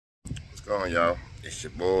What's going on, y'all? It's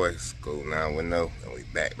your boy, School 910, and we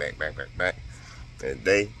back. And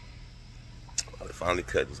today, I finally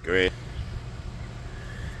cut this grass.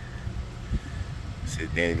 This is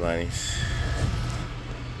dandelions.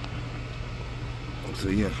 So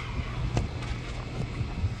yeah,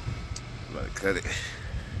 I'm about to cut it.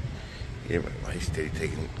 Everybody, why he's steady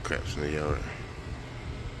taking craps in the yard.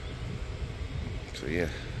 So yeah,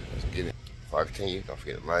 let's get it. Before I continue, don't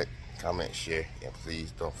forget to like, comment, share, and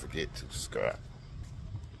please don't forget to subscribe.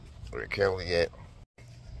 We're currently at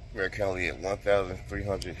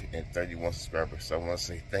 1,331 subscribers. So I want to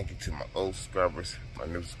say thank you to my old subscribers, my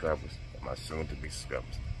new subscribers, and my soon-to-be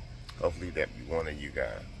subscribers. Hopefully that be one of you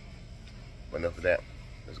guys. But enough of that.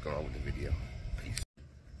 Let's go on with the video. Peace.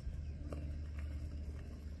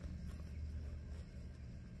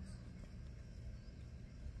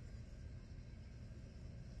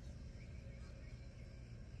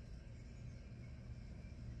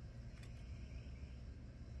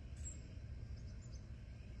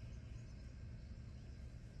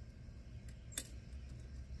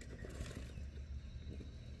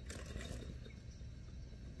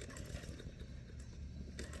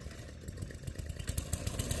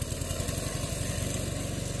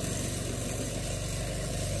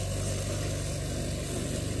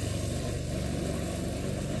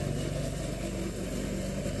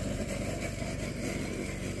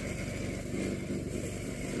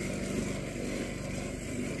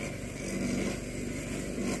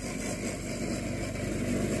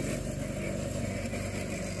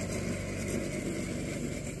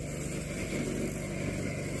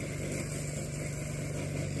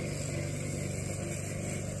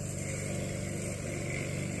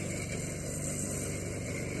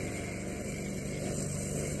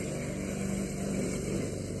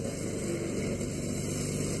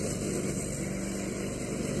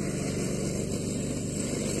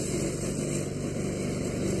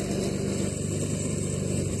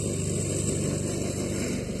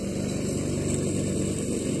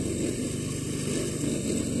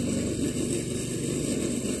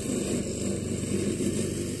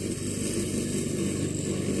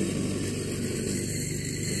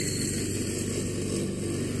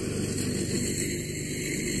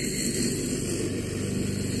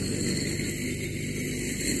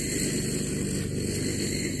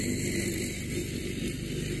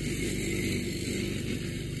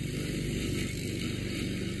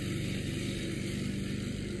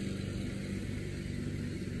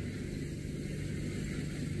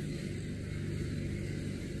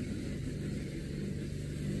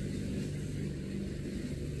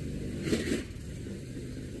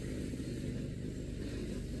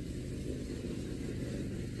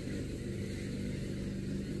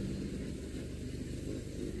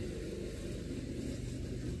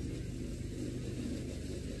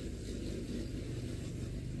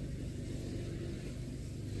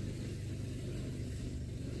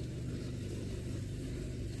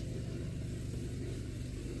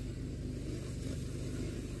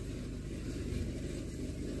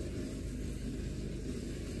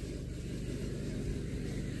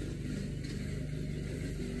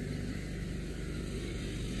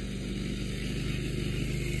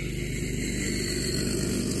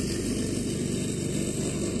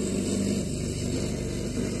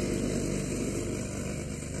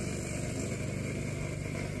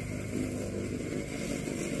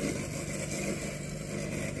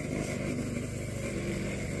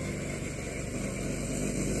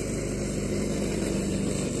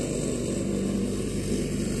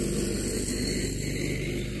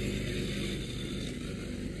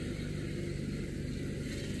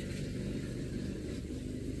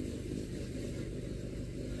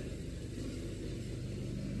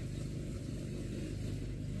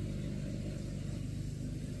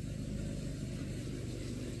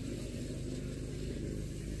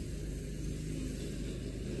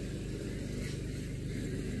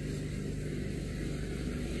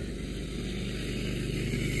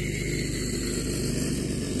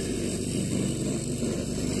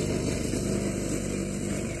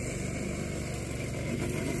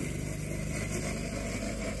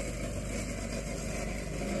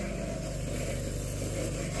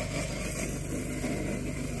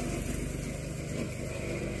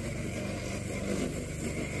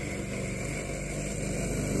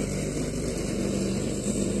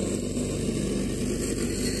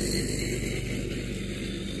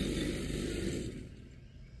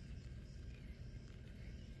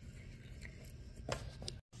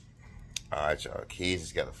 Alright, y'all. Keys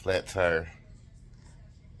just got a flat tire.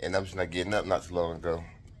 And I'm just not getting up not too long ago.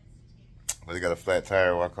 But they got a flat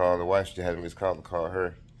tire. When I called the wife, she had me call to call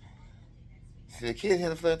her. the kid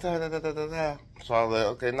had a flat tire, da, da, da, da, da. So I was like,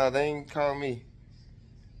 okay, no, they ain't call me.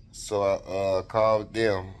 So I called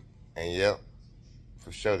them, and yep,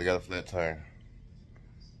 for sure they got a flat tire.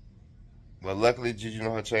 But luckily, Juju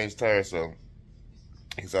know how to change tires, so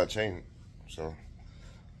he started changing. So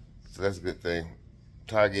that's a good thing.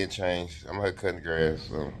 Tire getting changed. I'm out cutting the grass,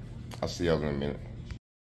 so I'll see y'all in a minute.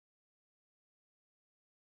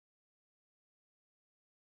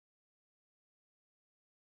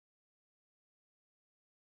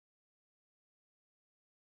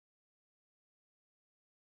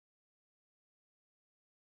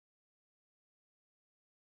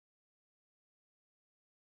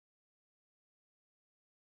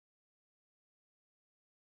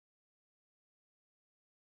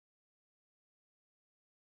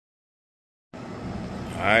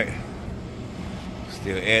 Alright,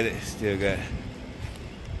 still at it, still got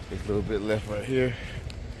this little bit left right here.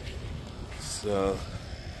 So,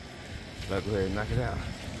 I'll go ahead and knock it out.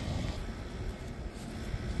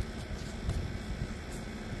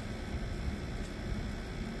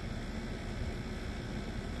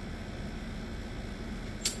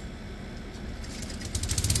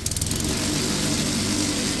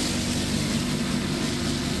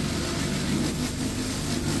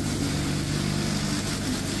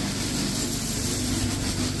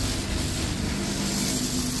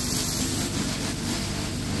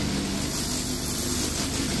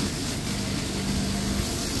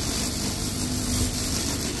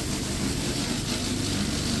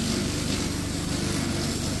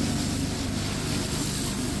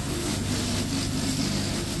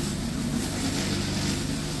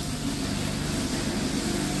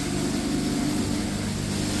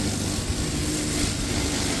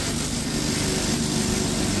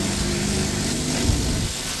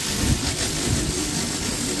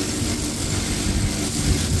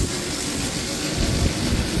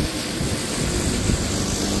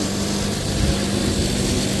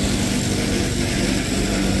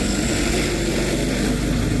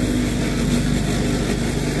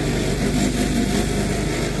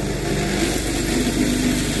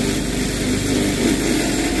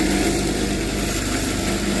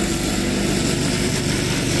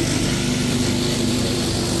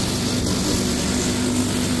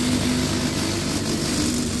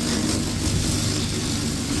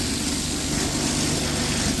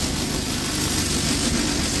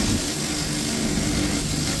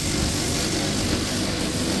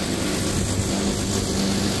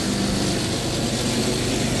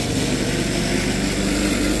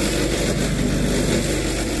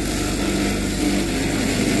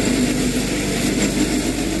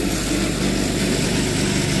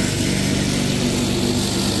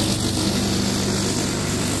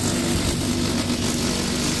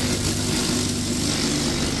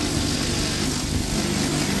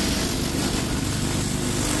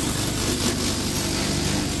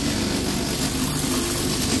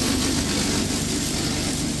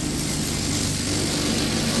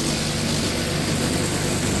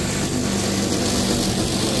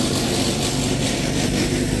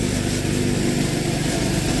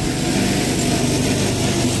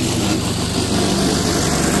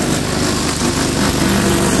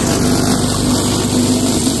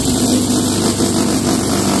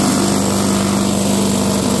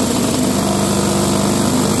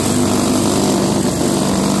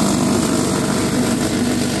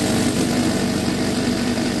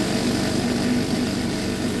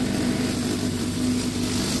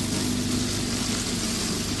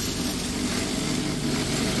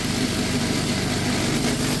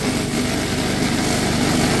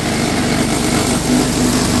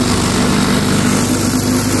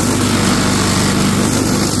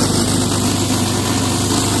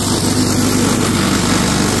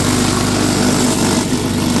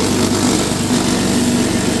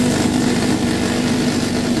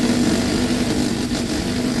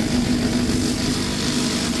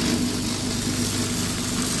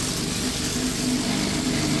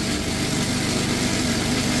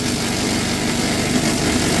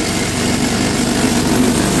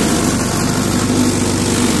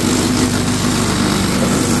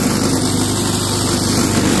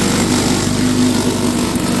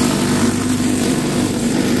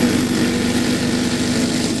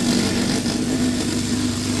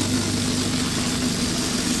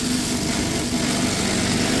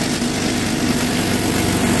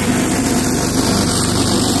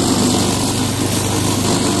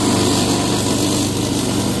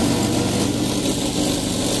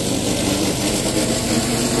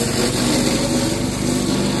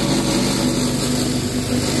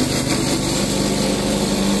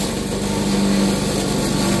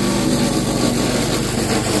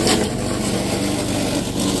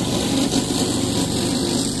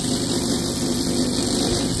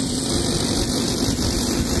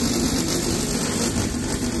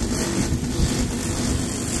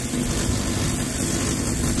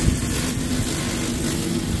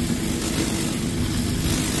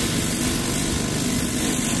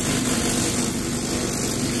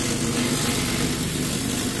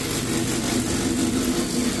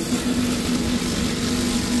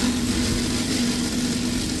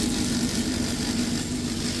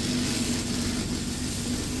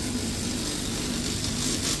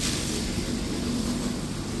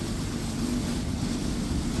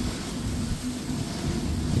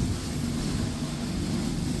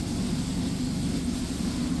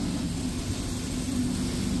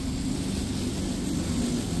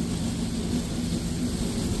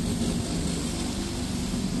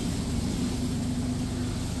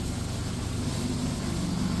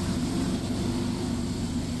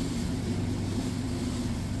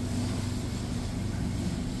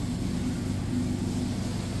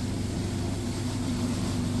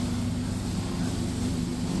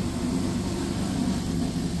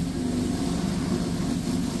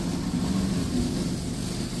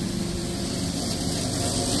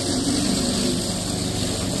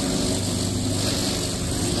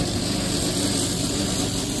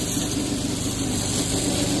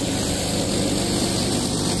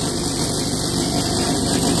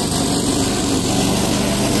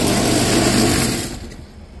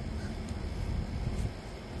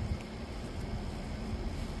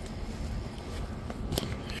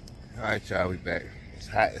 Alright, y'all, we back. It's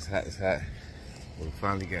hot, it's hot, it's hot. We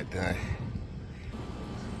finally got done.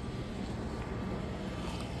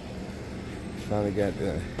 Finally got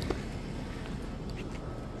done.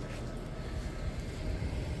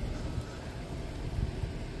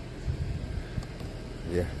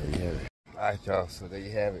 Yeah, there you have it. Alright, y'all, so there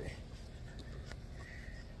you have it.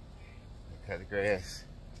 Cut the grass.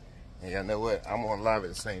 And y'all know what? I'm on live at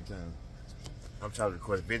the same time. I'm trying to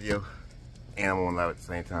record a video and I'm on live at the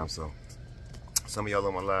same time, so some of y'all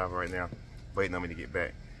on my live right now waiting on me to get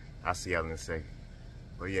back. I'll see y'all in a second.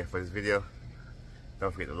 But yeah, for this video,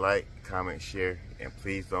 don't forget to like, comment, share, and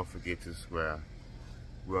please don't forget to subscribe.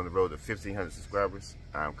 We're on the road to 1,500 subscribers.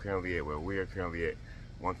 We are currently at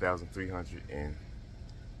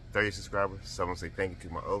 1,330 subscribers. So I want to say thank you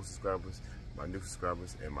to my old subscribers, my new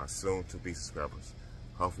subscribers, and my soon-to-be subscribers.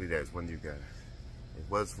 Hopefully that's one of you guys. If it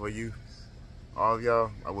was for you, all of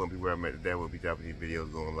y'all, I wouldn't be where I'm at today. I would be dropping these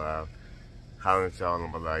videos going live, hollering at y'all on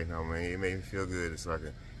my life, you know what I mean? It made me feel good so I can,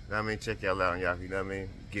 you know what I mean, check y'all out on y'all, you know what I mean?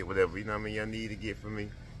 Get whatever, you know what I mean, y'all need to get from me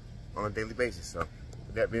on a daily basis. So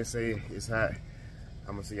with that being said, it's hot.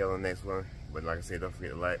 I'm gonna see y'all on the next one. But like I said, don't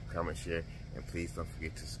forget to like, comment, share, and please don't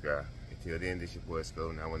forget to subscribe. Until then, this your boy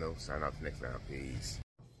Sko 910. Sign out to the next round. Peace.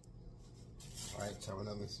 Alright, chopping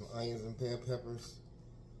up some onions and bell peppers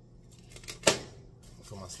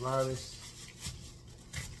for my sliders.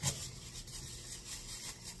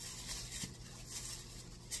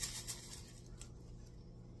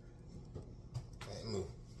 Move.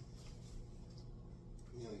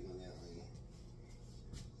 You know you're that onion.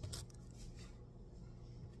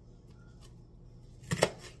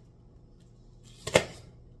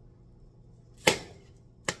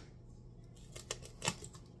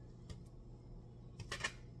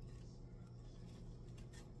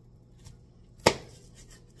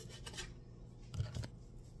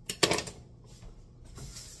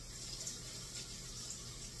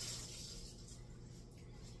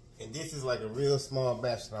 And this is like a real small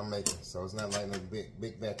batch that I'm making, so it's not like no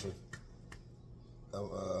big batch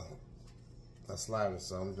of sliders.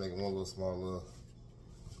 So I'm just making one little small little,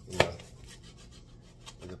 you know.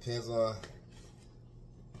 It depends on.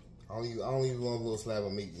 I only use one little slab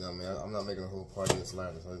of meat. You know what I mean? I'm not making a whole party of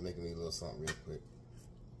sliders. I'm just making me a little something real quick.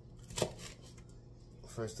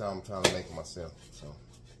 First time I'm trying to make it myself, so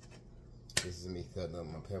this is me cutting up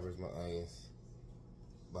my peppers, my onions,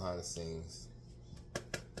 behind the scenes.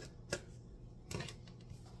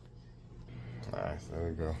 Alright, so there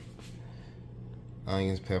we go.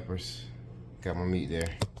 Onions, peppers, got my meat there.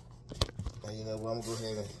 And you know what, I'm gonna go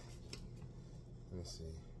ahead and, let me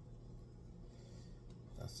see.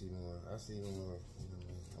 I see more, you know what I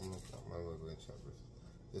mean? I might go ahead and chop this.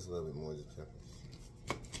 Just a little bit more, just peppers.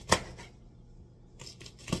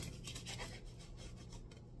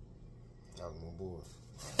 I was more bored.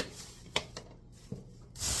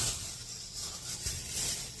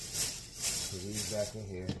 Put these back in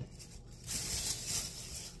here.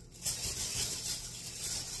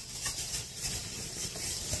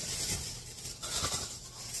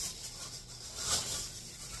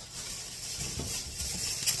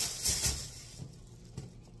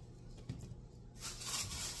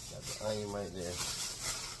 Onion right there.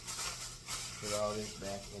 Put all this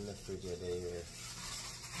back in the refrigerator.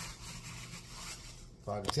 If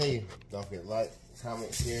I can tell you, don't forget to like,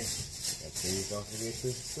 comment, share, and please don't forget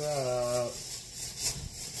to subscribe.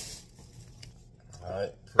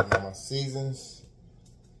 Alright, putting on my seasons.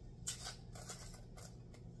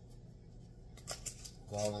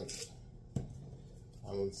 Garlic.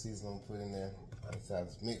 I'm gonna season I'm putting in there. Inside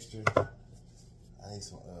this mixture. I need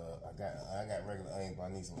some, I got regular onion, but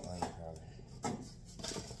I need some onion powder. I know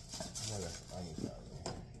that's some onion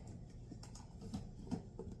powder.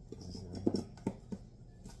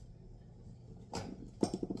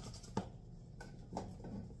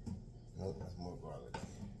 Nope, that's more garlic.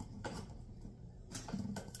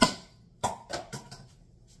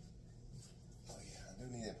 Oh yeah, I do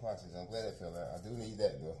need that partridge. I'm glad that fell out. I do need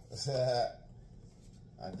that though.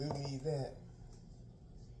 I do need that.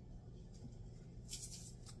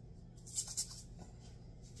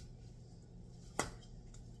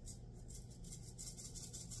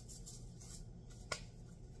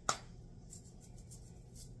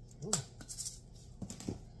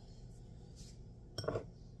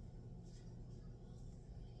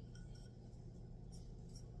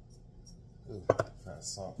 Ooh, got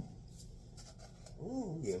salt.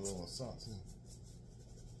 Ooh, we get a little salt too.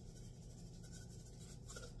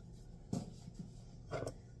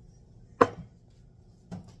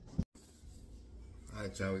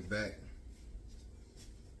 Alright, y'all, we back.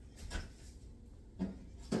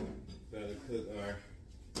 Better cook our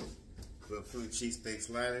grilled food cheesesteak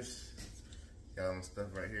sliders. Got all my stuff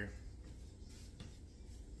right here.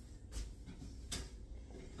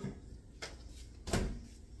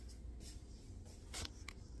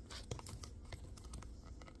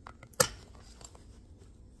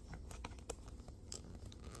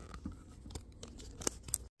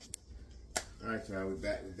 Alright, y'all, we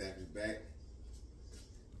back.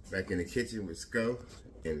 Back in the kitchen with Sko,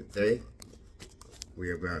 and today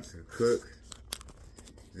we're about to cook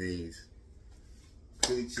these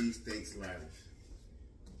Philly cheesesteak sliders.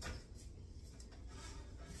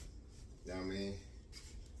 You know what I mean?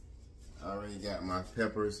 I already got my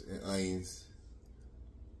peppers and onions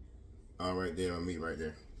all right there, my meat right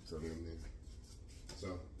there. So, you know what I mean?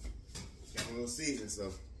 So, got a little season,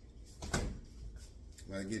 so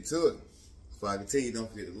gotta get to it. Before I continue,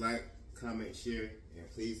 don't forget to like, comment, share, and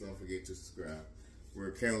please don't forget to subscribe.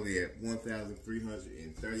 We're currently at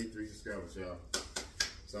 1,333 subscribers, y'all.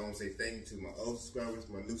 So I want to say thank you to my old subscribers,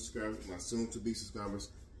 my new subscribers, my soon-to-be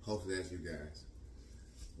subscribers. Hopefully that's you guys.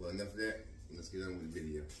 Well, enough of that. Let's get on with the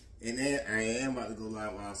video. And then I am about to go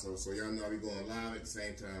live also, so y'all know I'll be going live at the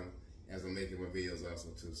same time as I'm making my videos also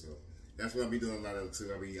too. So that's what I'll be doing a lot of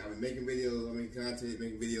too. I'll be making videos, I'll be making content,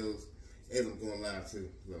 making videos as I'm going live too.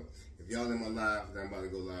 So if y'all in my live, I'm about to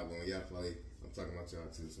go live on, y'all probably, I'm talking about y'all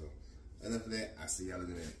too. So enough of that. I'll see y'all in a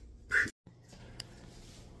minute.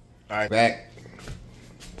 All right, back.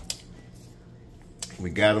 We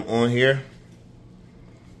got them on here.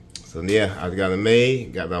 So yeah, I got them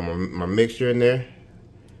made. Got all my mixture in there.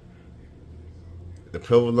 The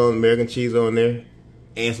provolone American cheese on there.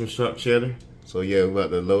 And some sharp cheddar. So yeah, we're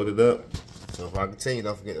about to load it up. So if I continue,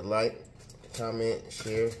 don't forget to like, comment,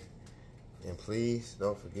 share. And please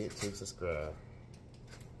don't forget to subscribe.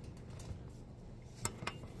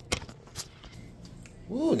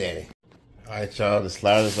 Woo, daddy. Alright, y'all, the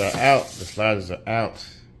sliders are out. The sliders are out.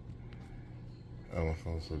 Oh, my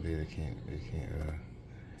phone's so big, they can't,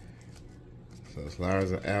 so the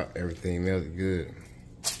sliders are out. Everything melted good.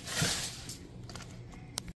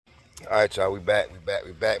 Alright, y'all, we back,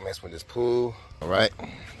 messing with this pool. Alright,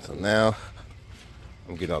 so now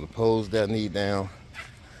I'm getting all the poles that I need down.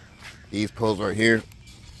 These poles right here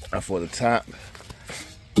are for the top.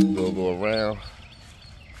 They'll go around.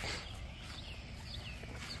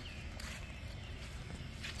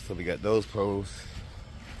 So we got those poles.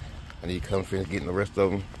 I need to come finish getting the rest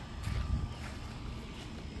of them.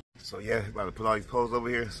 So yeah, about to put all these poles over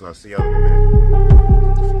here. So I'll see y'all in a minute.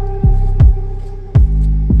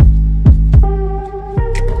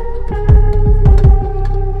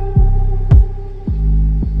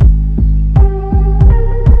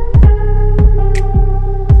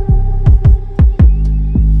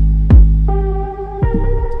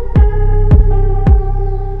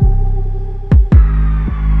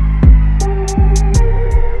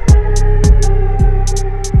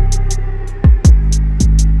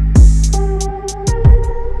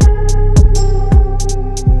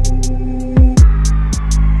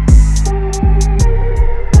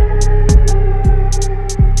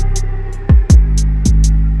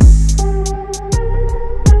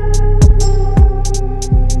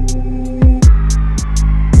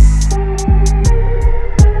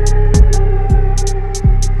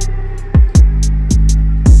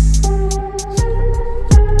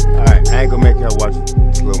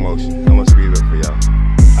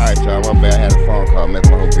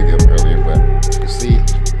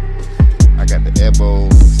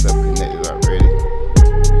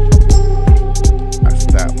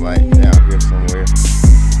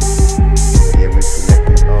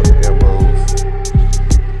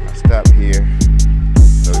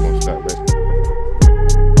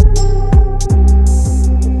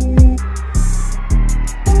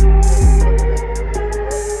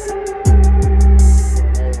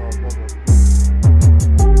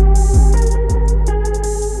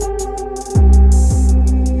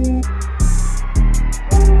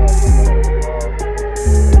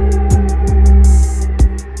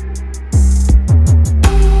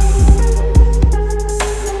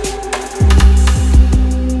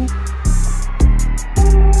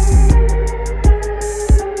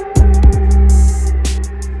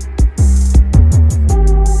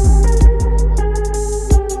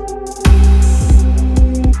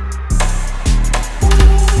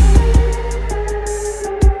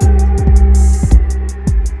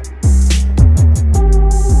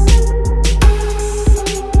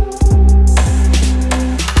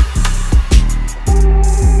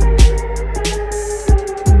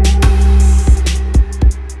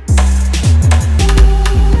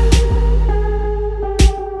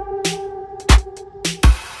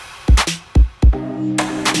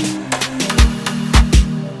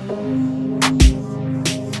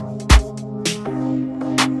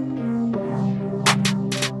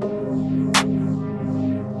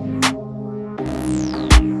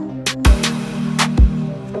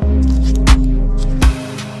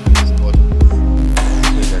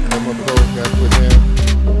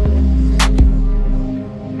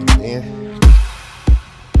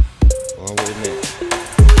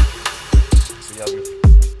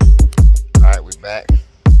 Alright, we back.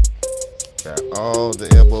 Got all the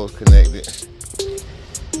elbows connected.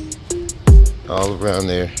 All around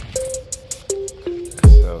there.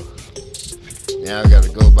 So now I gotta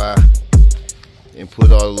go by and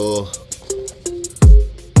put all the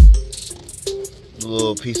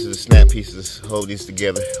little pieces, the snap pieces, hold these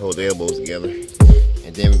together, hold the elbows together.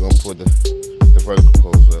 And then we're gonna put the vertical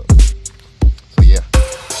poles up. So yeah.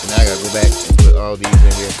 So now I gotta go back and put all these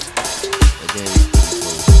in here. And then we put the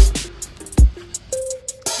poles.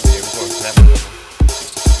 Yeah, we're gonna snap it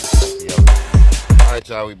up. Alright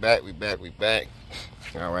y'all, we back.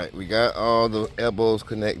 Alright, we got all the elbows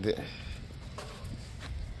connected.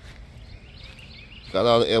 Got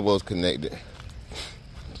all the elbows connected.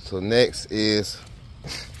 So next is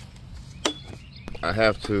I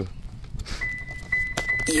have to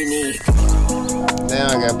unique. Now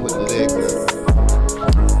I gotta put the legs up.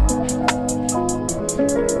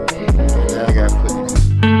 Now I gotta put it.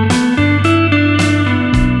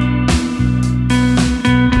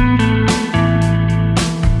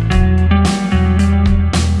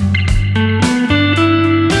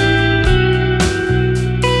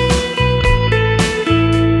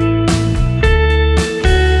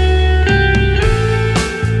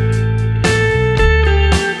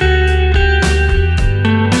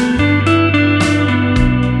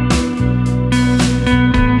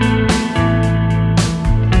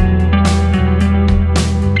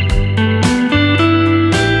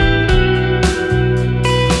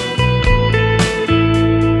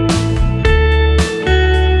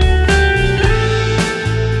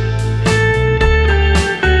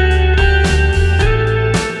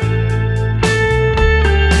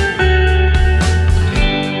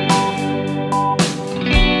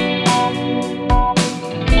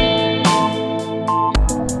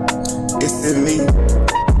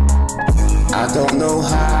 I don't know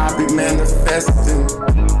how I be manifesting,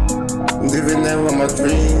 living out of my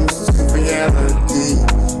dreams to reality.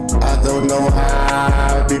 I don't know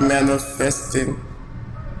how I be manifesting,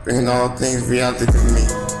 bringing all things reality to me.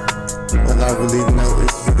 But I really know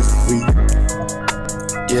it's really sweet.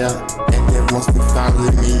 Yeah, and it must be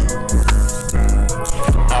finally me.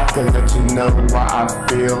 I can let you know why I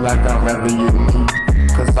feel like I'm rather unique.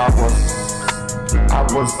 Cause I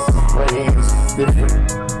was raised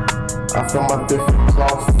different. I'm from a different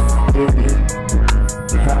cloth, baby.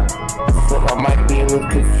 So I might be a little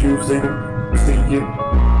confusing to you.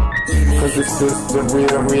 Cause this is the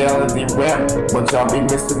real reality rap, but y'all be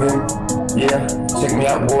missing it. Yeah, check me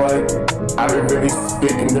out, boy. I be really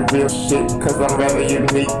spitting the real shit, cause I'm rather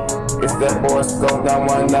unique. It's that boy Skull down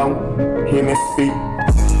 1-0, hear me speak.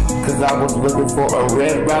 Cause I was looking for a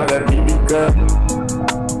red rider BB gun,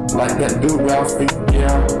 like that dude Ralphie,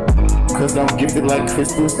 yeah. Cause I'm gifted like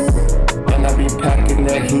Christmas, and I be packing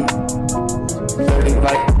that heat. Dirty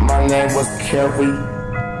like my name was Kelly,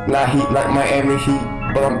 not heat like Miami Heat.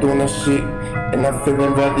 But I'm doing that shit, and I'm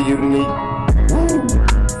feeling rather unique. Woo!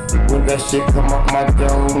 When that shit come off my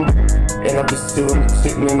dome, and I'm just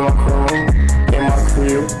sitting in my chrome, in my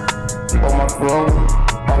crib, on my throne,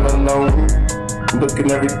 all alone,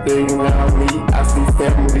 looking everything around me. I see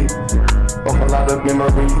family, a whole lot of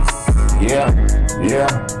memories. Yeah,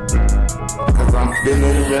 yeah. Cause I'm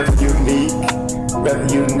feeling rather unique, rather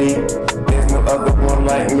unique. There's no other one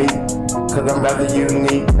like me. Cause I'm rather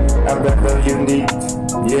unique, I'm rather unique.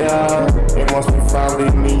 Yeah, it must be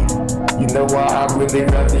finally me. You know why I'm really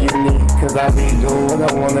rather unique? Cause I be doing what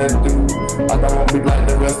I wanna do. I don't wanna be like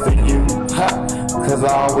the rest of you. Ha! Cause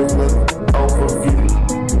I always look overview.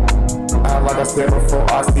 Like I said before,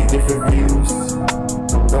 I see different views.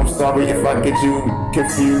 So I'm sorry if I get you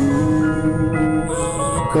confused.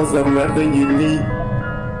 Cause I'm rather unique.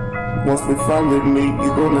 Once we finally meet,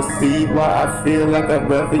 you're gonna see why I feel like I'm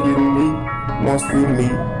rather unique. Once we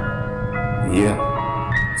meet, yeah.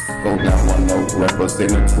 Go down 1 note,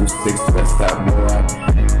 representing 2-6 West Side boy.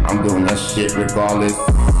 I'm doing that shit regardless.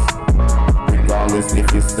 Regardless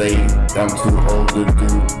if you say I'm too old to do.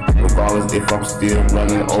 Regardless if I'm still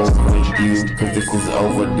running over you. Cause this is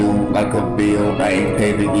overdue like a bill I ain't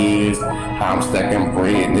paid in years. How I'm stacking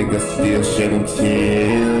bread, niggas still shedding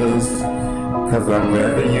tears. Cause I'm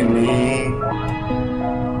rather unique.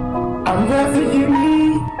 I'm rather unique.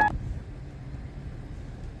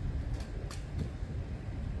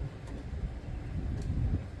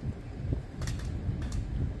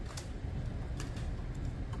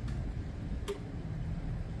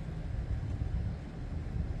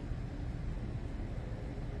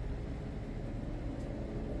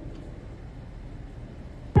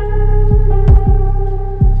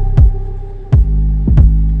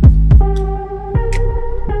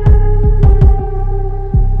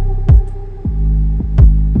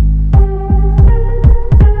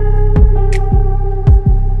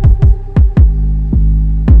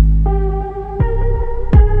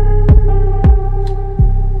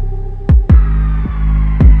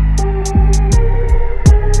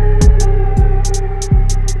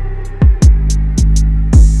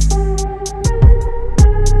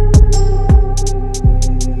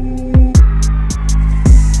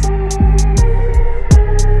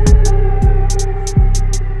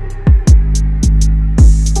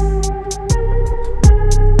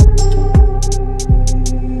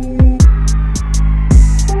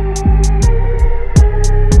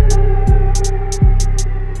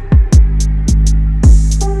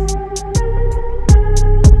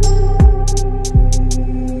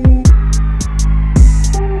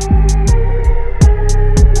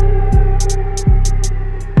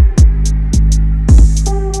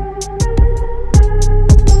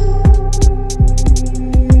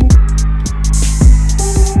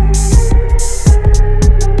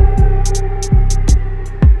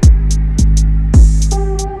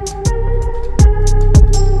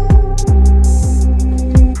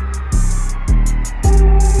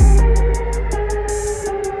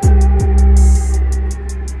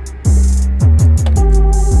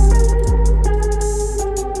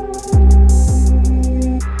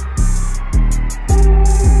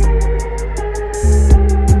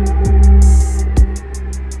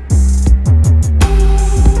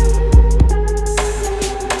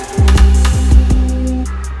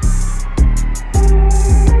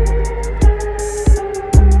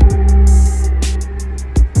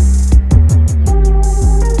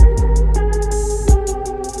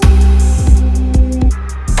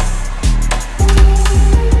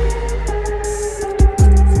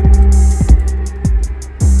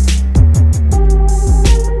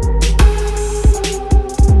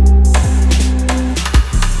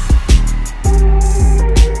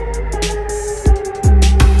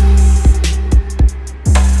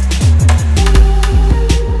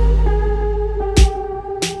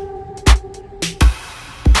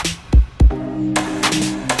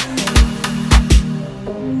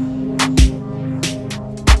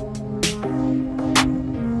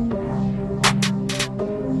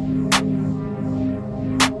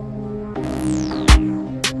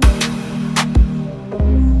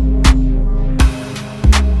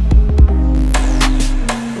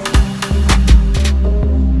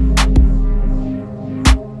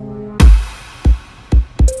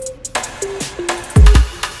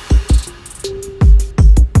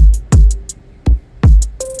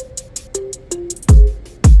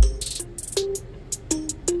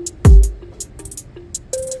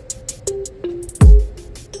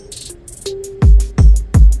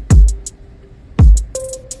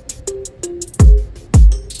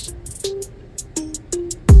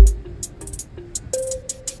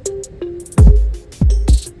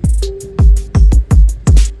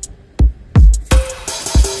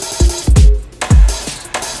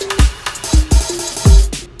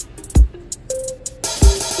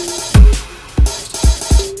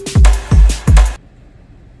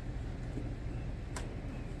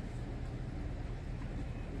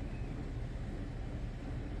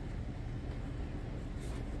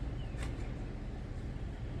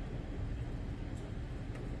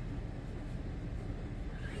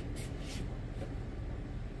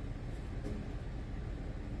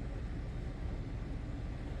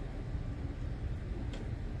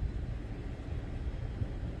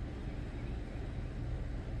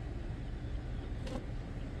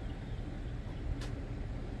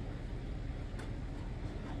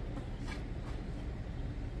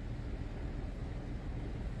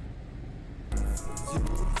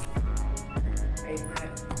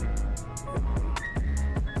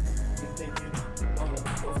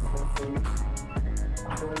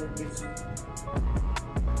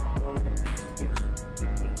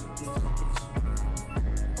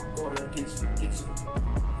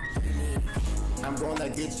 I'm gonna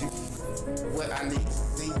get you what I need to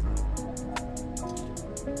see.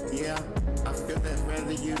 Yeah, I feel that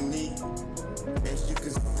rather unique. As you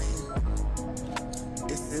can see,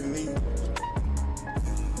 it's in me.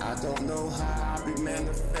 I don't know how I be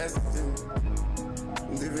manifesting,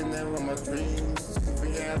 living out of my dreams to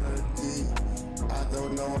reality. I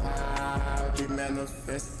don't know how I be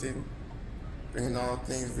manifesting, bringing all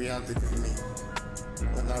things reality to me.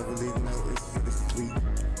 But I really know it's really sweet.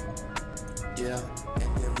 Yeah,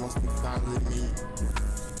 and it must be finally me.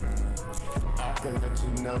 I can let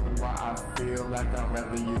you know why I feel like I'm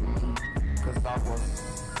rather unique. Cause I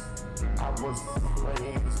was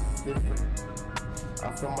playing different. I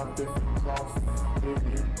feel my different cloth,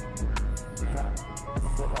 baby.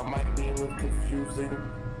 So I might be a little confusing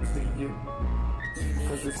to you.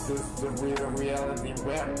 Cause it's just the real reality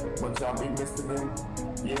rap, but y'all be listening.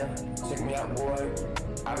 Yeah, check me out, boy.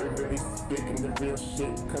 I be really speaking the real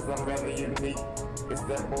shit, cause I'm rather unique. It's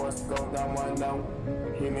that boy Skull down I know,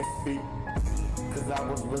 hear me speak. Cause I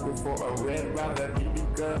was looking for a red rider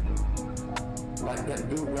BB gun, like that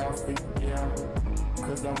dude Ralphie, yeah.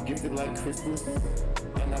 Cause I'm gifted like Christmas,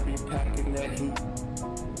 and I be packing that heat.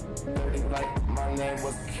 Dirty like my name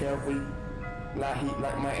was Kelly, not heat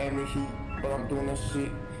like Miami Heat. But I'm doing that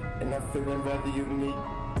shit, and I'm feeling rather unique.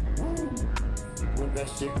 Woo. When that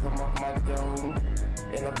shit come off my dome,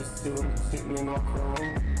 and I'm just sitting in my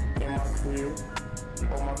chrome, in my crib,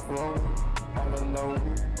 on my throne, all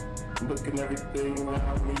alone, looking everything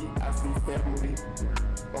around me. I see family,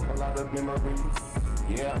 a lot of memories.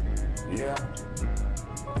 Yeah, yeah.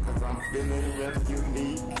 Cause I'm feeling rather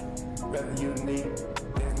unique, rather unique.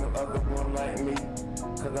 There's no other one like me.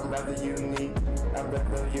 Cause I'm rather unique, I'm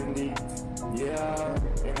rather unique. Yeah,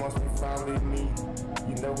 it must be finally me.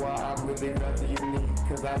 You know why I'm really rather unique?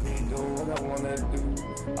 Cause I be doing what I wanna do.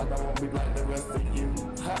 I don't wanna be like the rest of you.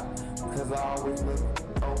 Ha! Cause I always look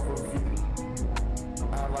overview.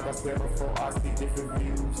 Like I said before, I see different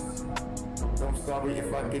views. So I'm sorry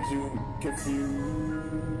if I get you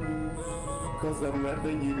confused. Cause I'm rather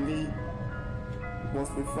unique. Once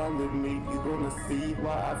we finally meet, you're gonna see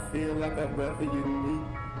why I feel like I'm rather unique.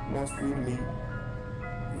 Once we meet,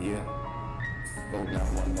 yeah. Go down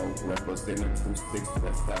 1 representing 2-6,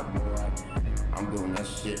 that's that boy. I'm doing that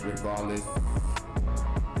shit regardless.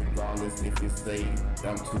 Regardless if you say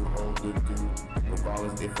I'm too old to do.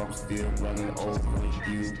 Regardless if I'm still running over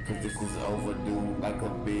you. Cause this is overdue like a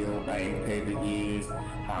bill. I ain't paid in years.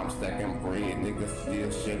 How I'm stacking bread, niggas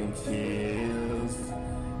still shedding tears.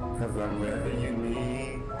 Cause I'm rather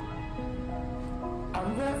unique.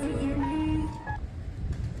 I'm rather unique.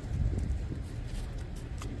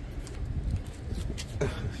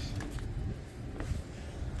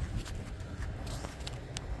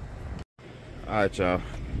 Alright, y'all.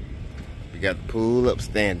 We got the pool up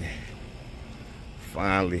standing.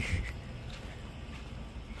 Finally.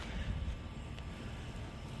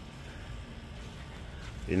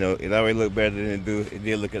 You know, it already looked better than it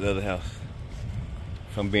did look at the other house.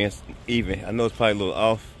 If I'm being even. I know it's probably a little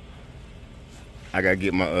off. I gotta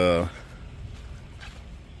get my I'm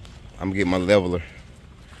gonna get my leveler.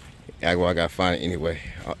 I gotta find it anyway.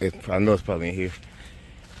 I know it's probably in here.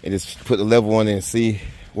 And just put the level on it and see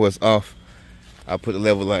what's off. I'll put the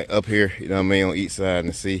level like up here, you know what I mean, on each side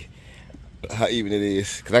and see how even it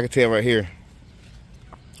is. Cause I can tell right here,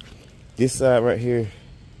 this side right here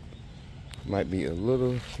might be a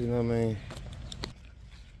little, you know what I mean?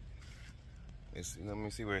 It's, you know, let me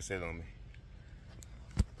see where it says on me.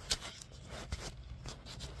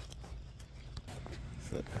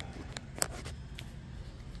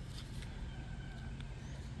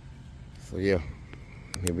 So yeah,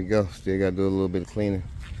 here we go. Still gotta do a little bit of cleaning.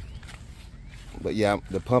 But yeah,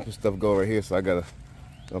 the pump and stuff go right here, so I gotta, you know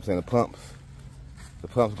what I'm saying, the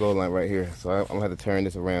pumps go like right here. So I'm gonna have to turn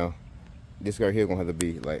this around. This right here gonna have to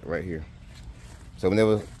be like right here. So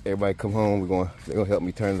whenever everybody come home, they're gonna help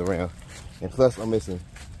me turn it around. And plus I'm missing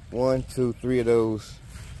 1, 2, 3 of those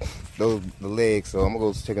the legs. So I'm gonna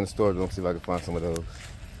go check in the storage room, see if I can find some of those.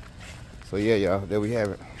 So yeah, y'all, there we have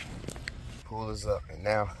it. Pool is up, and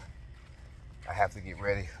now I have to get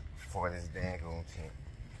ready for this dang tent.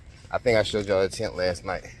 I think I showed y'all the tent last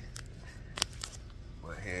night.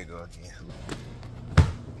 But here you go again.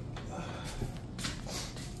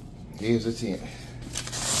 Here's the tent.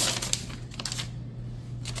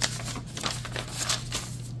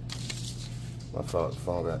 My fault, the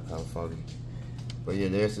phone got kind of foggy. But yeah,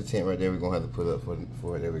 there's the tent right there. We're gonna have to put up for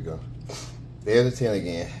it. There we go. There's the tent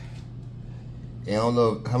again. And I don't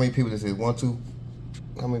know how many people this is. 1, 2.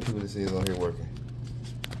 How many people this is on here working?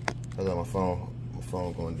 I got my phone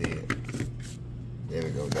going dead. There we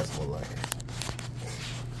go. That's more like it.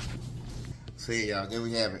 See, y'all, there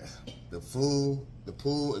we have it. The pool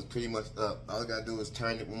is pretty much up. All I gotta do is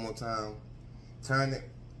turn it one more time. Turn it,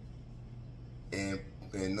 and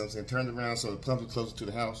you know what I'm saying, turn it around so the pump is closer to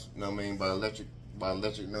the house. You know what I mean? By electric,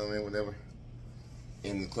 you know what I mean, whatever.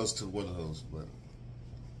 And closer to the water hose. But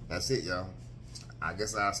that's it, y'all. I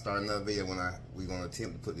guess I'll start another video when we're gonna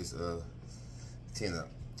attempt to put this tent up.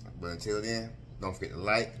 But until then, don't forget to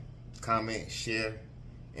like, comment, share,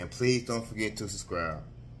 and please don't forget to subscribe.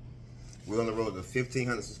 We're on the road to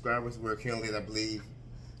 1,500 subscribers. We're currently at, I believe,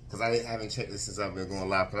 because I haven't checked this since I've been going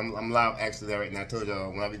live. But I'm live actually right now. I told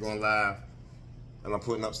y'all when I be going live and I'm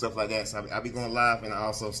putting up stuff like that. So I be going live, and I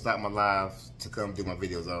also stop my live to come do my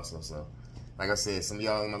videos also. So like I said, some of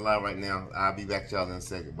y'all in my live right now. I'll be back to y'all in a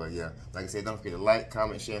second. But yeah, like I said, don't forget to like,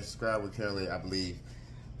 comment, share, and subscribe. We're currently, I believe,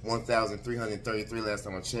 1,333 last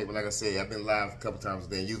time I checked. But like I said, I've been live a couple times a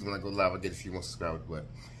day. Usually when I go live, I get a few more subscribers. But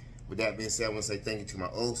with that being said, I want to say thank you to my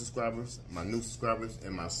old subscribers, my new subscribers,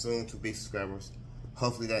 and my soon-to-be subscribers.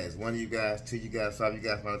 Hopefully that is 1 of you guys, 2 of you guys, 5 of you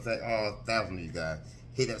guys, matter of fact, all 1,000 of you guys.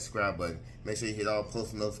 Hit that subscribe button. Make sure you hit all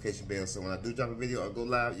post notification bells so when I do drop a video or go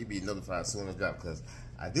live, you'll be notified as soon as I drop, because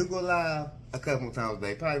I do go live a couple more times a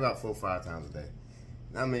day, probably about 4 or 5 times a day.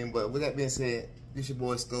 I mean, but with that being said, this your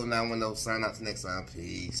boy Skull 910. Sign out to next time.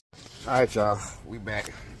 Peace. Alright, y'all. We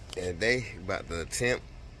back. And today, we about to attempt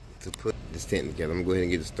to put this tent together. I'm going to go ahead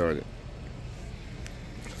and get it started.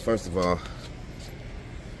 First of all,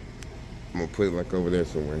 I'm going to put it like over there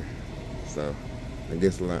somewhere. So, and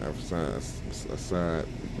this line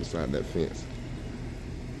beside that fence.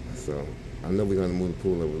 So, I know we're going to move the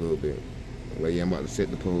pool over a little bit. Well, yeah, I'm about to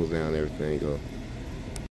set the poles down and everything. Go.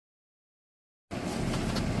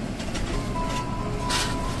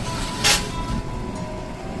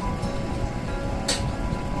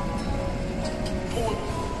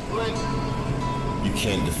 You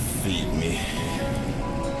can't defeat me.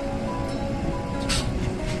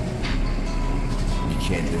 You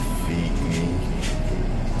can't defeat me.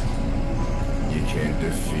 You can't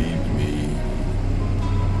defeat me.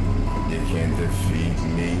 You can't defeat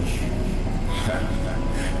me.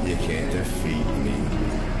 You can't defeat me.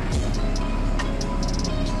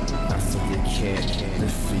 I said you can't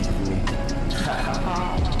defeat me.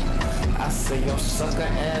 I say your sucker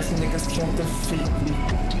ass niggas can't defeat me.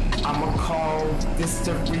 I'ma call this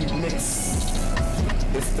the remix.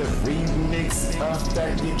 It's the remix of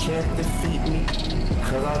that you can't defeat me.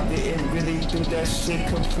 Cause I didn't really do that shit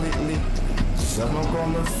completely. So I'm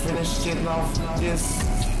gonna finish it off this.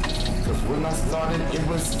 Cause when I started it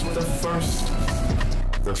was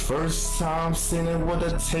the first time seeing what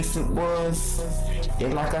a taste it was.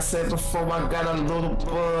 And like I said before, I got a little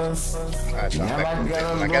buzz. Now I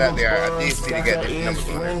got a little buzz, got the ears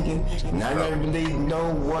ringing. Now I really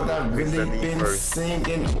know what I've really been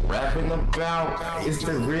singing, rapping about. It's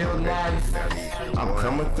the real life. I'm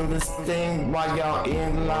coming through this thing while y'all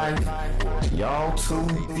in life. Y'all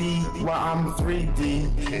 2D while I'm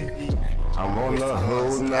 3D. I'm on a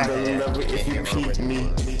whole nother level if you peep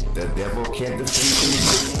me. The devil can't defeat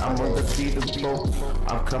me. I'm undefeatable.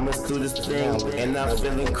 I'm coming through this thing and I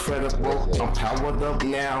feel incredible. I'm powered up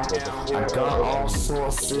now. I got all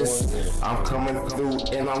sources. I'm coming through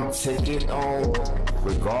and I'm taking on.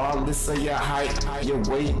 Regardless of your height, your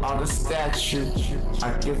weight, or the stature,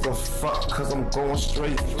 I give a fuck cause I'm going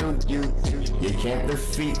straight through you. You can't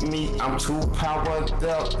defeat me, I'm too powered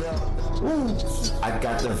up. Woo. I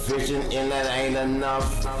got the vision and that ain't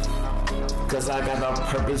enough. Cause I got a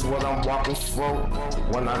purpose what I'm walking for.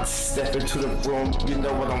 When I step into the room, you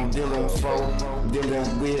know what I'm dealing for.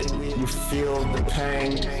 Dealing with, you feel the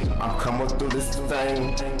pain. I'm coming through this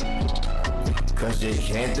thing. Cause you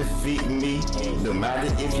can't defeat me, no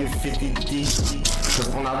matter if you're 50 deep. Cause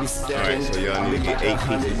when I be stepping, so y'all need to get 8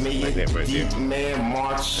 pieces like that right there. Man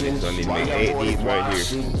marching, so I need to make 8 of these right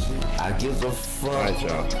here. I give a fuck. Alright,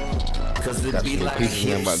 y'all. Cause it be like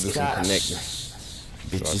I'm about to do some connecting.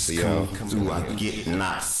 Bitches come through, I get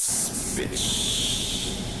knots, bitch.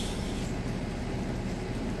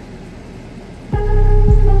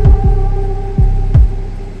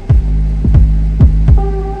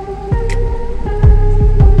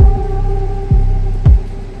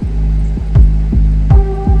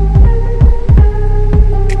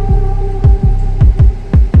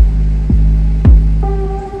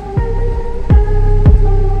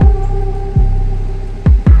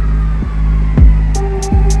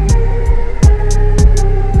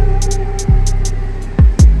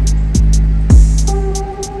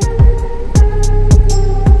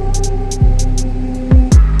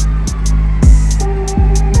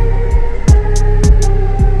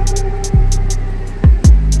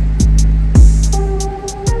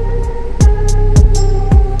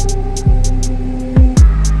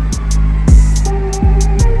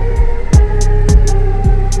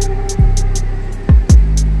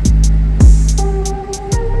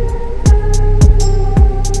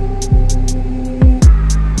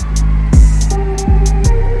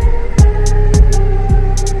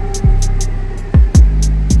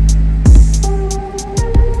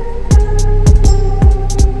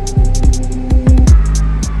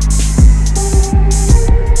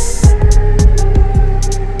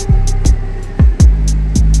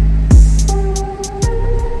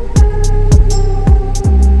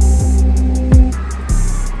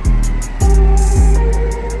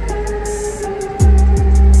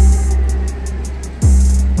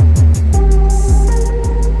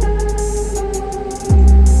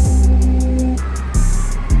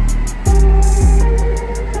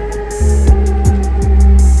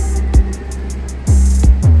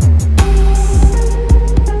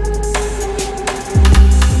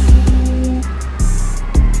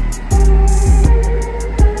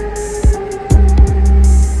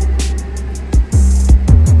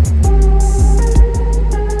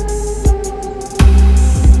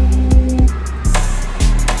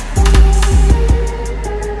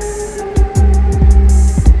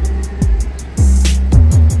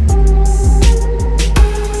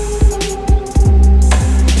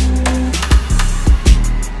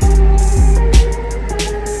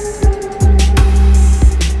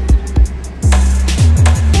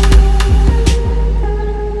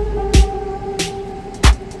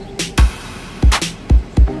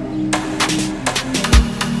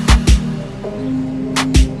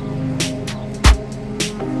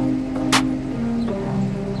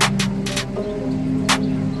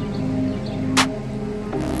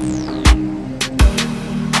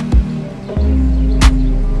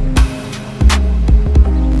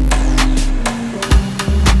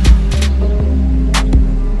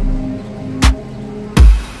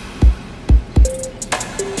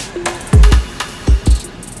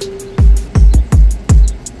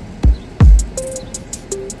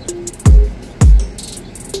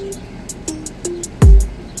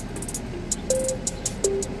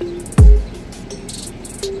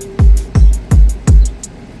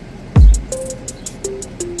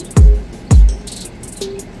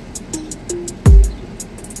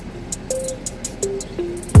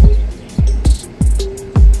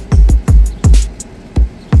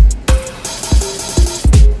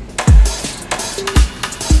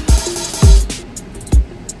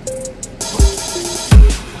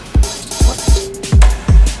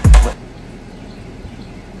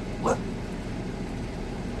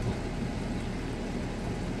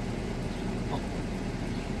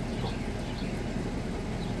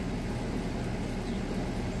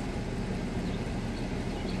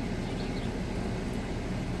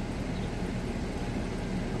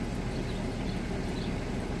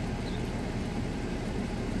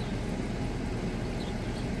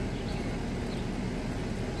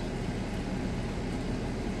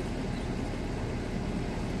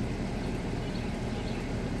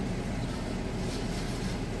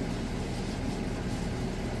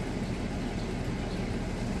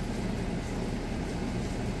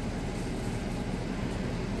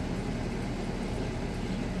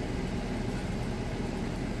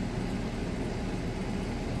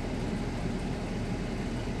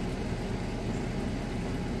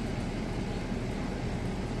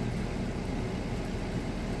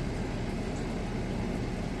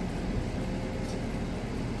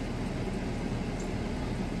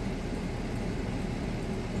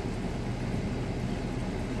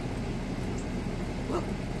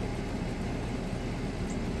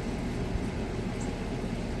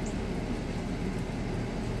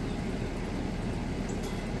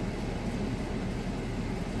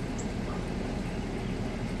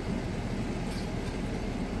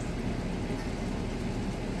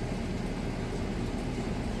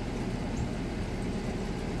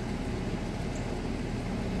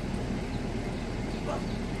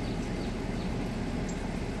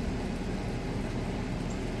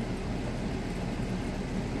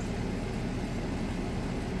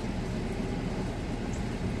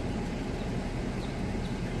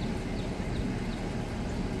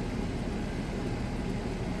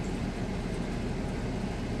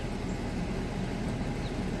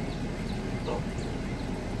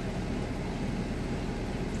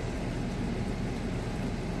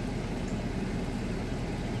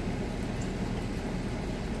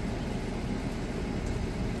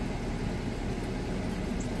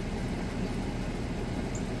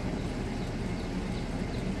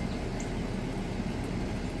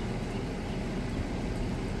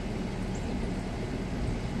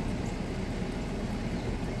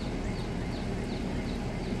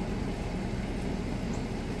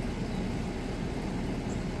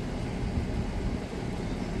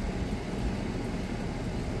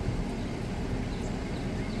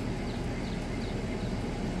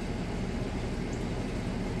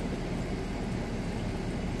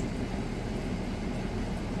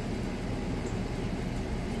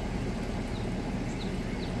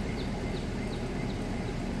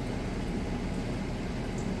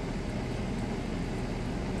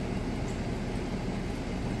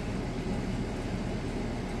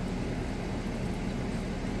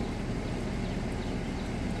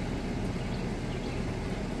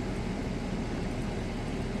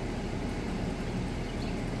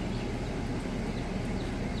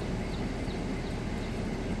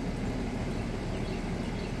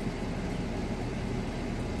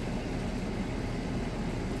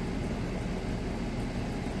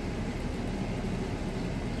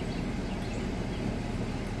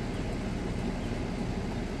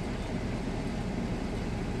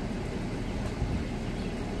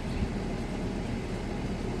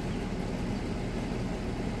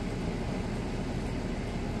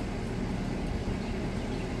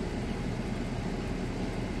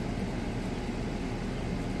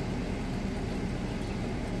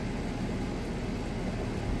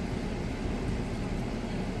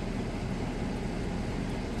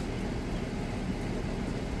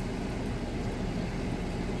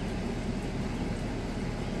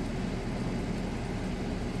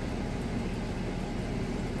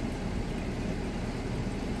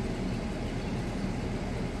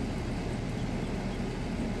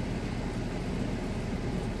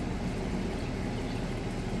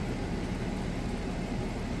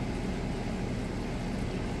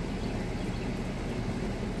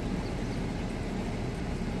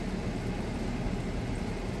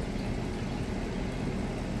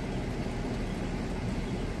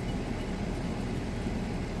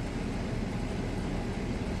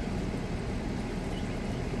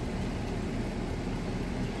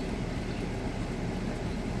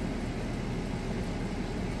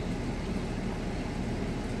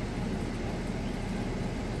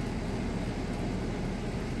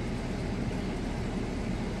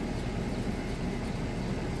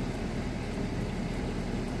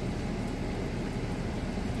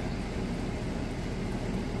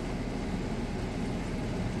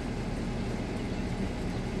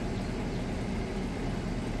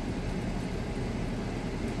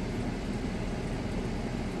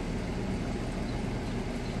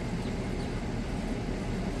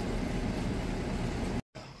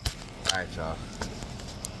 Alright, y'all.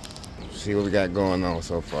 See what we got going on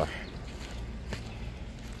so far.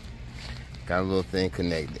 Got a little thing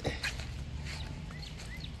connected.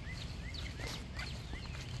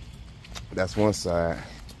 That's one side.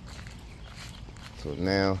 So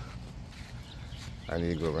now I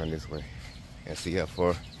need to go around this way and see how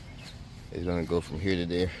far it's gonna go from here to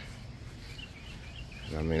there.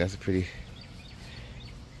 I mean, that's a pretty,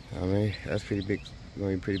 that's pretty big, gonna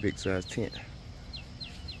be a pretty big size tent.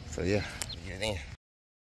 So yeah, get in.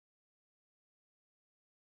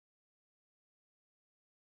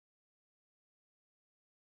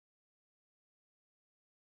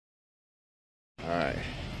 All right,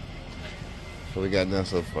 so we got done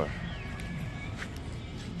so far.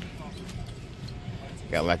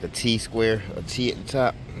 Got like a T square, a T at the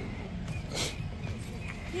top.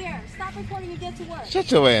 Here, stop recording and get to work.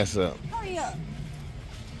 Shut your ass up. Hurry up.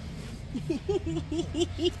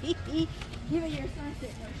 Give it your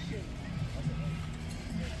sunset. Oh, shit.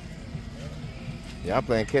 Y'all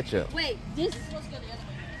playing catch up. Wait, this is what's gonna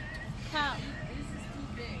how?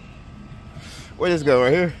 Where this go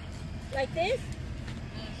right here? Like this?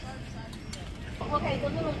 Okay, the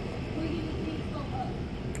little green things go up.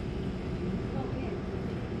 Go in.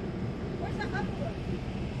 Where's the upper one?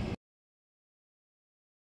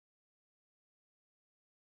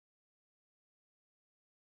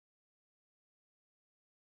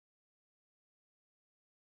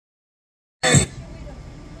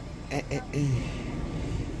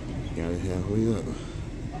 Gotta hurry up.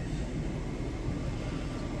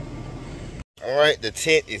 All right, the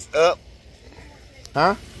tent is up.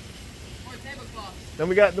 Huh? Then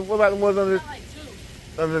we got what about the ones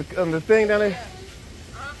on the thing down there?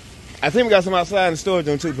 I think we got some outside in the storage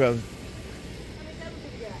room too, brother.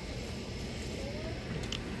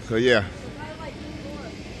 So yeah.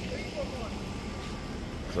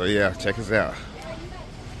 So yeah, check us out.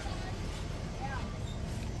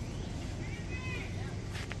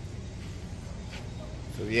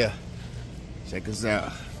 So yeah, check us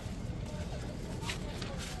out.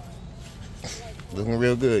 Looking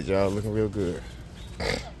real good, y'all. Looking real good.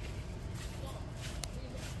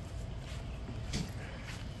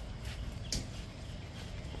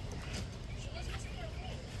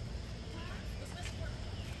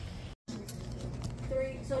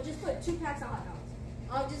 So just put 2 packs of hot dogs.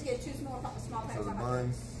 I'll just get 2 small packs of hot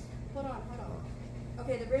dogs. Hold on.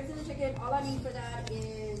 Okay, the ribs and the chicken, all I need for that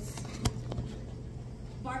is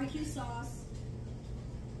barbecue sauce.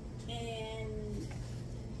 And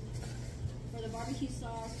for the barbecue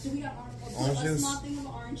sauce, do we got Orange a juice? small thing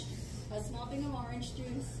of orange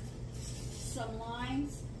juice, some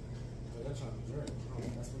limes. That's trying to drink. Oh,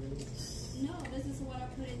 that's what it is. No, this is what I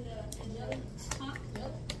put in the other pot.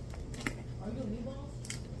 Yep. Are you doing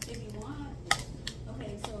meatballs? If you want.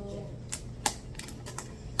 Okay, so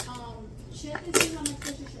check and see how much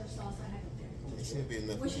Worcestershire sauce I have up there. It should be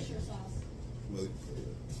enough. Worcestershire sauce.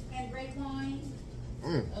 And red wine.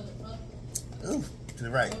 Ooh, to the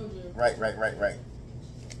right. Right.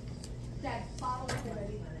 That bottle of the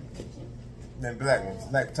That black one,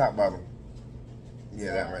 black top bottom.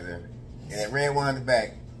 Yeah, that right there. And that red one in the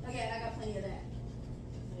back. Okay, I got plenty of that.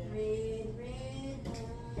 Red wine.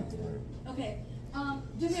 Okay,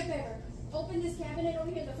 do me a favor. Open this cabinet over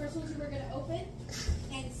here, the first ones you were gonna open,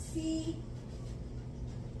 and see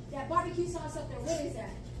that barbecue sauce up there. What is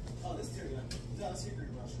that? Oh, this teriyaki. That's secret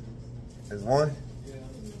mushroom. There's one.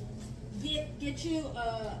 Yeah. Get you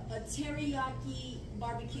a teriyaki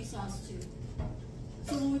barbecue sauce too.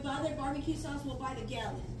 So when we buy their barbecue sauce, we'll buy the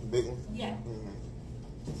gallon. The big one. Yeah.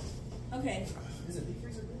 Okay. Is it deep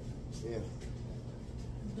freezer good? Yeah.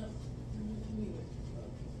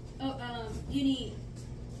 Oh, you need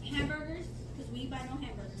hamburgers because we buy no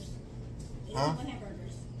hamburgers. Huh? No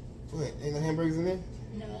hamburgers. What? Ain't no hamburgers in there?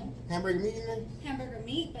 No. Hamburger meat in there? Hamburger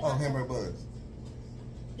meat, but Oh, hamburger buns.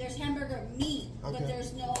 there's hamburger meat, Okay. but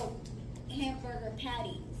there's no hamburger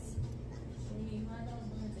patties. So you need hot dogs,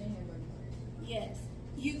 buns, and hamburger. Yes.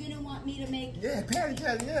 You gonna want me to make? Yeah,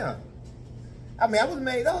 patty, yeah. I mean, I was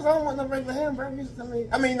made those. I don't want no regular hamburgers. I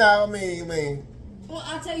mean. Well,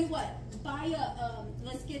 I'll tell you what. Buy a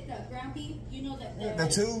let's get the ground beef. You know that The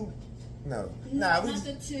tube? No. No, Nah, we not just,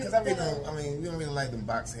 the tube, because we the- don't really like them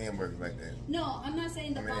box hamburgers like that. No, I'm not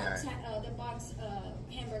saying the I mean, box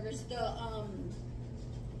hamburgers. The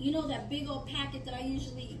you know that big old packet that I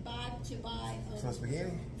usually buy For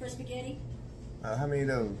spaghetti? for spaghetti. How many of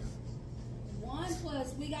those? 1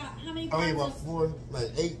 plus we got how many? I mean, parts about of- 4,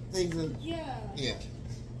 like 8 things of. Yeah. Yeah.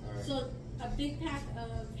 All right. So a big pack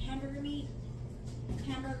of hamburger meat,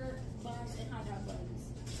 hamburger buns, and hot dog buns.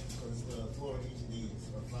 Because 4 of each of these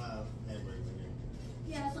are 5 hamburgers in there.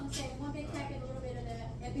 Yeah, that's what I'm saying. 1 big packet, a little bit of that,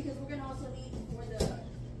 and because we're gonna also need for the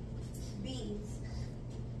beans.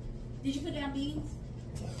 Did you put down beans?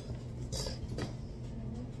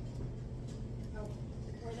 Oh,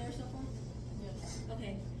 were there so far? Yes.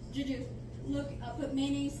 Okay. Juju, look, I put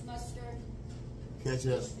mayonnaise, mustard.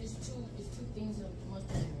 Ketchup. It's two things of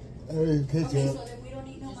mustard. Hey, Okay, so then we don't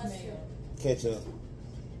need no Just mustard. mayo. Ketchup.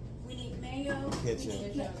 We need mayo. Ketchup. We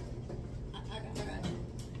need I got you.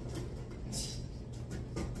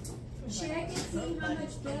 Check and see how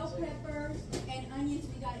much bell peppers and onions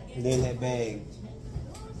we got in. Then that bag.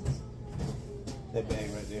 That bag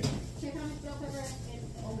right there. Check how much bell pepper and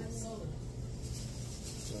onions. Oh,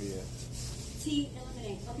 yeah. Tea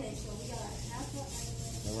eliminate. Okay, so we got half a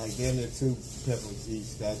onion. And like damn near 2 peppers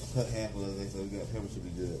each. I cut half of it, so we got pepper should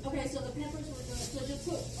be good. Okay, so the peppers were good. So just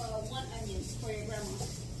put 1 onion for your grandma.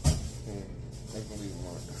 That's gonna leave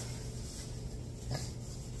one.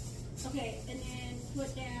 Okay, and then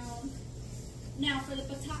put down. Now for the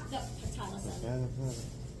potato salad.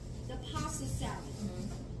 the pasta salad.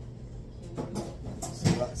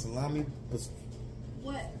 Salami.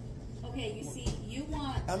 What? Okay, you see, you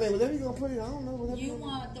want I mean, whatever you gonna put it, I don't know. Whatever you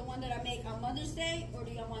want the one that I make on Mother's Day, or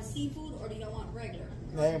do y'all want seafood, or do y'all want regular?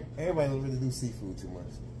 No, everybody don't really do seafood too much.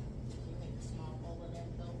 You make a small bowl of that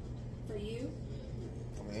though. For you,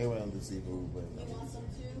 I mean, everybody don't do seafood, but you want some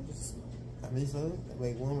too. I mean, so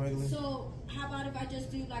like one regular. So how about if I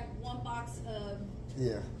just do like one box of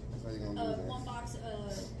Yeah, that's how you gonna do that. one box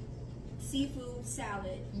of seafood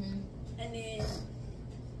salad, and then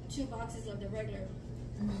 2 boxes of the regular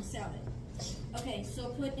salad. Okay, so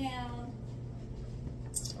put down.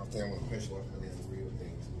 I'm thinking with pressure wash, I need a real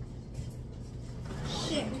thing too.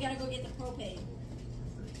 Shit, we gotta go get the propane.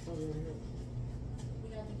 We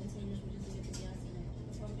got the containers. We just need to put gas in it.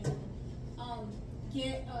 The propane.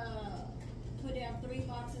 Put down 3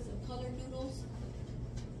 boxes of colored noodles.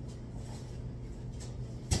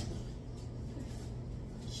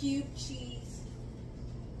 Cube cheese.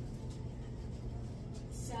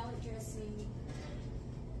 Salad dressing.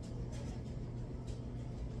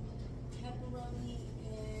 Pepperoni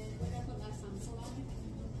and what did I put last time? Salami.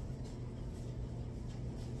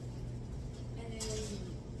 And then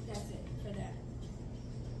that's it for that.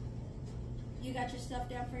 You got your stuff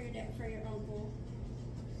down for your uncle.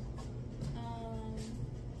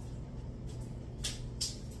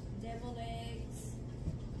 Deviled eggs.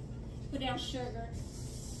 Put down sugar.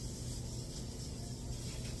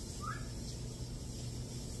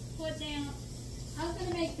 Put down. I was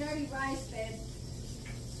gonna make dirty rice, babe.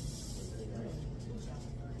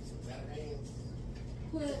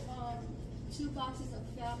 Put 2 boxes of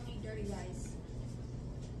family dirty rice.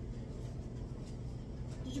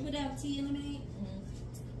 Did you put down tea and lemonade?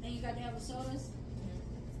 And you got down with sodas?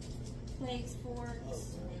 Plates, forks. I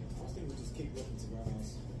was thinking we just keep looking to my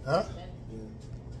house. Huh? Yeah.